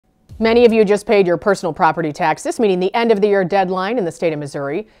Many of you just paid your personal property taxes, meaning the end of the year deadline in the state of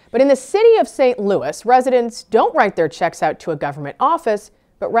Missouri. But in the city of St. Louis, residents don't write their checks out to a government office,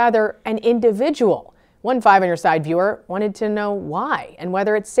 but rather an individual. One 5 on Your Side viewer wanted to know why and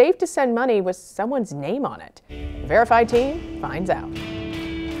whether it's safe to send money with someone's name on it. The Verify team finds out.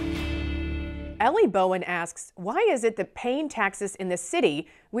 Ellie Bowen asks, why is it that paying taxes in the city,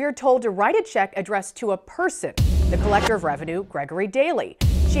 we are told to write a check addressed to a person, the Collector of Revenue, Gregory Daly?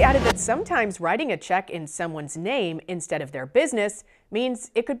 She added that sometimes writing a check in someone's name instead of their business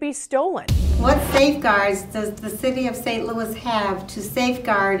means it could be stolen. What safeguards does the city of St. Louis have to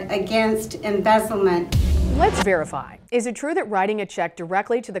safeguard against embezzlement? Let's verify. Is it true that writing a check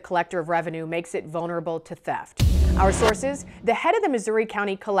directly to the Collector of Revenue makes it vulnerable to theft? Our sources, the head of the Missouri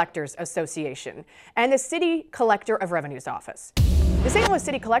County Collectors Association and the City Collector of Revenue's office. The St. Louis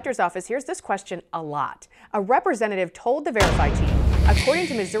City Collector's Office hears this question a lot. A representative told the Verify team, according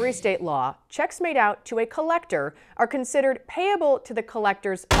to Missouri state law, checks made out to a collector are considered payable to the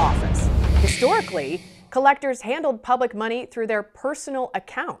collector's office. Historically, collectors handled public money through their personal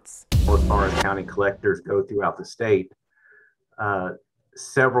accounts. As far as county collectors go throughout the state,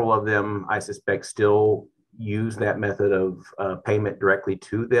 several of them, I suspect, still use that method of payment directly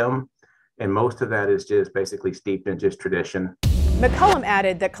to them. And most of that is just basically steeped in just tradition. McCullum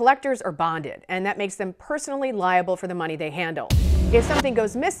added that collectors are bonded, and that makes them personally liable for the money they handle. If something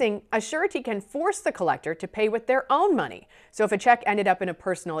goes missing, a surety can force the collector to pay with their own money. So if a check ended up in a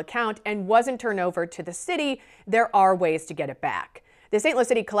personal account and wasn't turned over to the city, there are ways to get it back. The St. Louis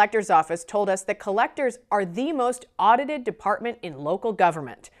City Collector's Office told us that collectors are the most audited department in local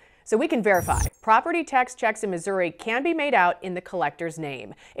government. So we can verify property tax checks in Missouri can be made out in the collector's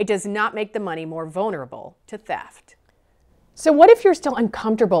name. It does not make the money more vulnerable to theft. So what if you're still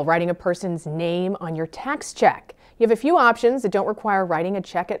uncomfortable writing a person's name on your tax check? You have a few options that don't require writing a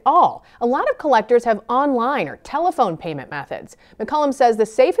check at all. A lot of collectors have online or telephone payment methods. McCullum says the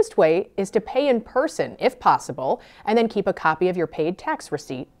safest way is to pay in person if possible, and then keep a copy of your paid tax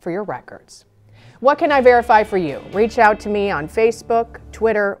receipt for your records. What can I verify for you? Reach out to me on Facebook,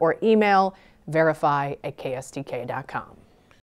 Twitter, or email verify@kstk.com.